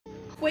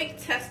quick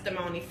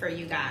testimony for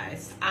you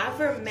guys. I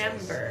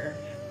remember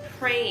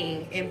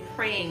praying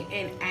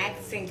and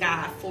asking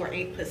God for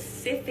a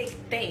specific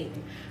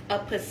thing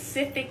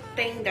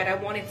that I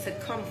wanted to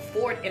come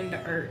forth in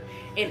the earth.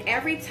 And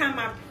every time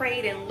I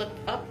prayed and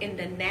looked up in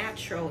the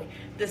natural,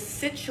 the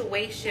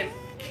situation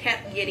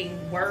kept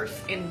getting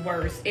worse and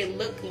worse. It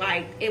looked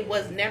like it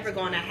was never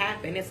going to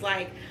happen. It's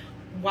like,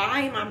 why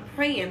am I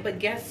praying? But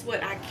guess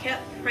what? I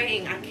kept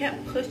praying. I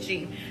kept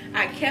pushing.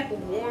 I kept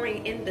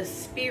warring in the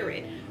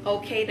spirit.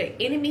 Okay, the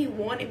enemy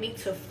wanted me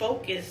to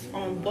focus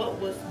on what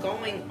was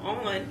going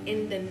on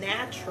in the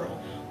natural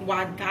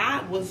while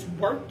God was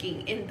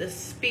working in the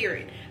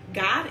spirit.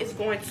 God is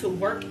going to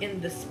work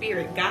in the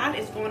spirit. God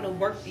is going to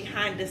work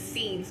behind the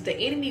scenes. The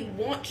enemy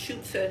wants you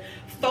to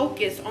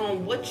focus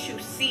on what you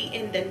see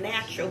in the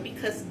natural,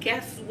 because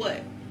guess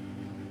what?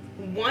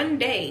 One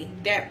day,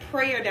 that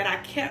prayer that I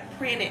kept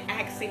praying and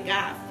asking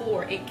God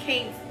for, it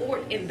came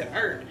forth in the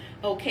earth.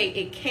 Okay,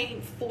 it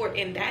came forth,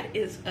 and that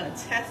is a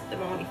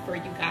testimony for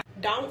you guys.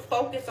 Don't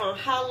focus on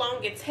how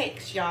long it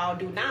takes, y'all.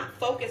 Do not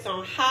focus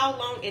on how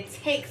long it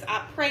takes.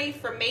 I prayed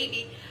for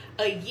maybe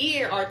a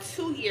year or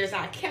 2 years.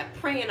 I kept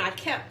praying. I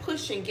kept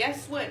pushing.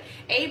 Guess what?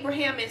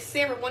 Abraham and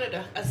Sarah wanted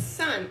a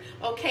son.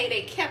 Okay,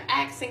 they kept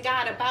asking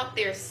God about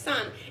their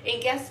son.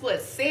 And guess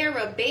what?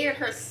 Sarah bared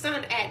her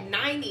son at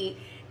 90.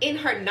 In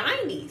her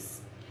 90s.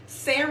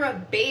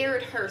 Sarah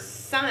bared her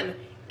son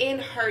in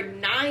her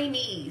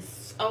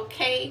 90s.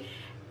 Okay?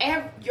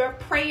 Your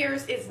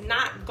prayers is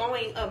not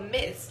going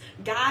amiss.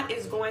 God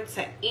is going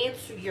to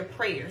answer your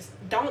prayers.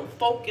 Don't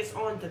focus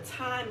on the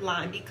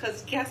timeline,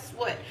 because guess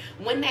what?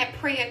 When that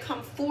prayer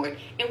come forward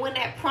and when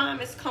that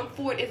promise come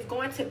forward, it's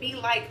going to be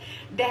like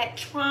that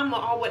trauma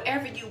or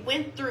whatever you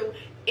went through.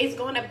 It's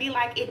going to be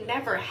like it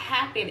never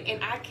happened.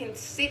 And I can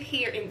sit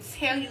here and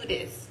tell you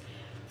this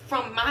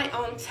from my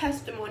own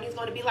testimony. It's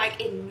going to be like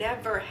it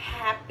never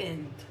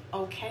happened.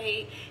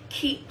 Okay,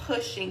 keep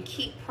pushing,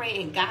 keep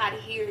praying. God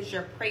hears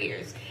your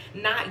prayers.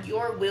 Not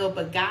your will,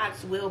 but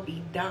God's will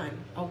be done.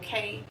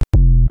 Okay.